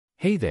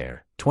Hey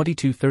there,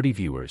 2230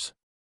 viewers.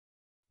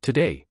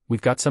 Today,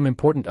 we've got some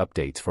important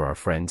updates for our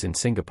friends in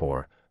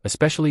Singapore,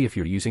 especially if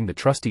you're using the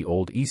trusty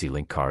old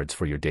EZ-Link cards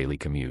for your daily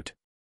commute.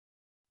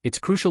 It's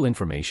crucial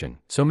information,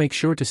 so make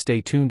sure to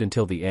stay tuned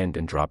until the end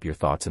and drop your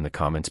thoughts in the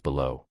comments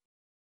below.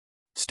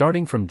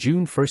 Starting from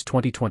June 1,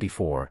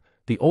 2024,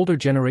 the older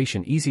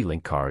generation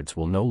EZ-Link cards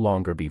will no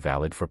longer be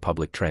valid for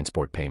public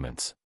transport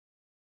payments.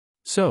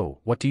 So,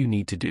 what do you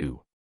need to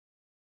do?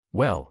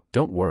 Well,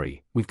 don't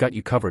worry, we've got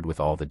you covered with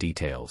all the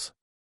details.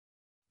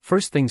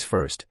 First things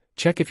first,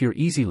 check if your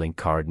EZ-Link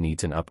card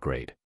needs an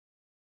upgrade.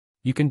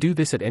 You can do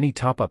this at any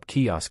Top-Up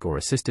Kiosk or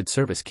Assisted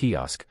Service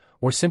Kiosk,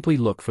 or simply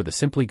look for the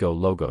SimplyGo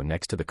logo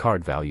next to the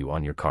card value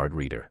on your card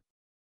reader.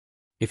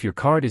 If your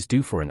card is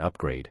due for an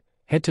upgrade,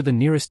 head to the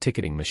nearest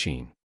ticketing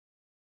machine.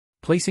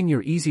 Placing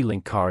your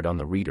EZ-Link card on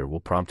the reader will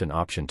prompt an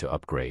option to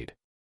upgrade.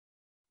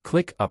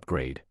 Click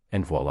Upgrade,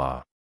 and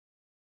voila!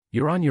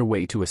 You're on your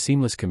way to a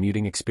seamless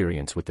commuting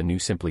experience with the new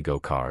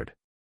SimplyGo card.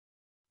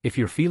 If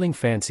you're feeling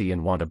fancy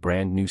and want a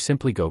brand new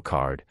SimplyGo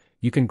card,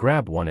 you can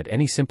grab one at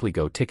any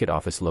SimplyGo ticket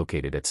office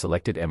located at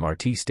selected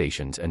MRT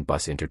stations and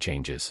bus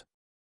interchanges.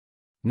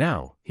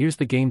 Now, here's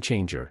the game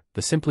changer,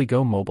 the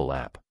SimplyGo mobile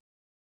app.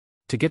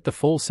 To get the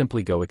full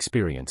SimplyGo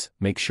experience,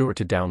 make sure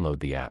to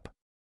download the app.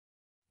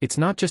 It's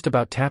not just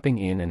about tapping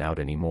in and out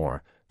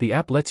anymore, the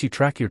app lets you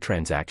track your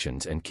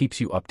transactions and keeps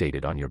you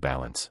updated on your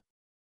balance.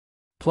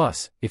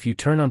 Plus, if you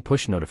turn on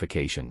push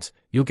notifications,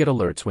 you'll get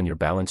alerts when your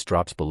balance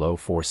drops below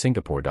 4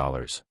 Singapore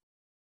dollars.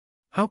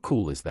 How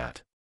cool is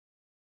that?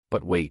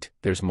 But wait,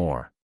 there's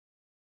more.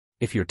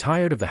 If you're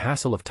tired of the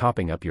hassle of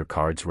topping up your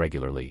cards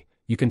regularly,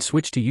 you can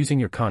switch to using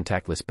your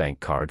contactless bank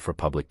card for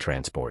public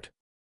transport.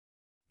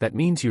 That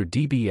means your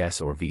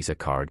DBS or Visa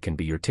card can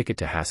be your ticket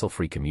to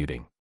hassle-free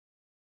commuting.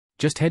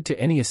 Just head to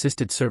any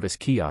Assisted Service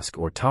Kiosk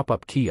or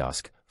Top-Up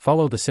Kiosk,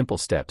 follow the simple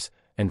steps,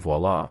 and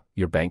voila,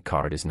 your bank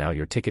card is now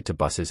your ticket to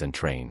buses and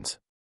trains.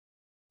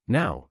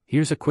 Now,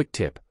 here's a quick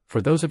tip,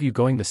 for those of you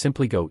going the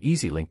SimplyGo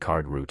EZ-Link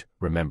card route,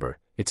 remember,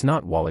 it's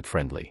not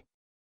wallet-friendly.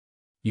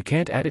 You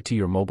can't add it to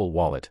your mobile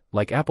wallet,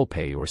 like Apple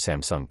Pay or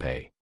Samsung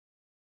Pay.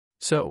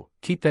 So,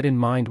 keep that in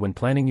mind when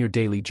planning your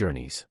daily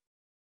journeys.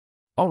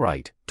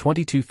 Alright,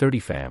 2230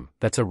 fam,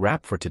 that's a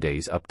wrap for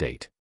today's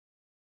update.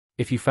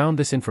 If you found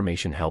this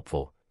information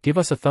helpful, give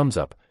us a thumbs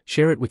up,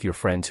 share it with your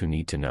friends who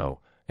need to know,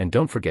 and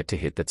don't forget to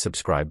hit that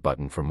subscribe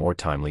button for more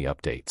timely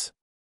updates.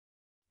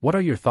 What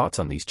are your thoughts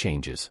on these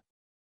changes?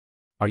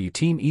 Are you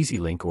Team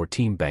EZ-Link or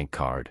Team Bank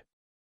Card?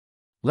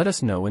 Let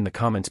us know in the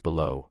comments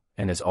below,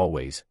 and as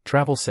always,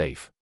 travel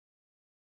safe.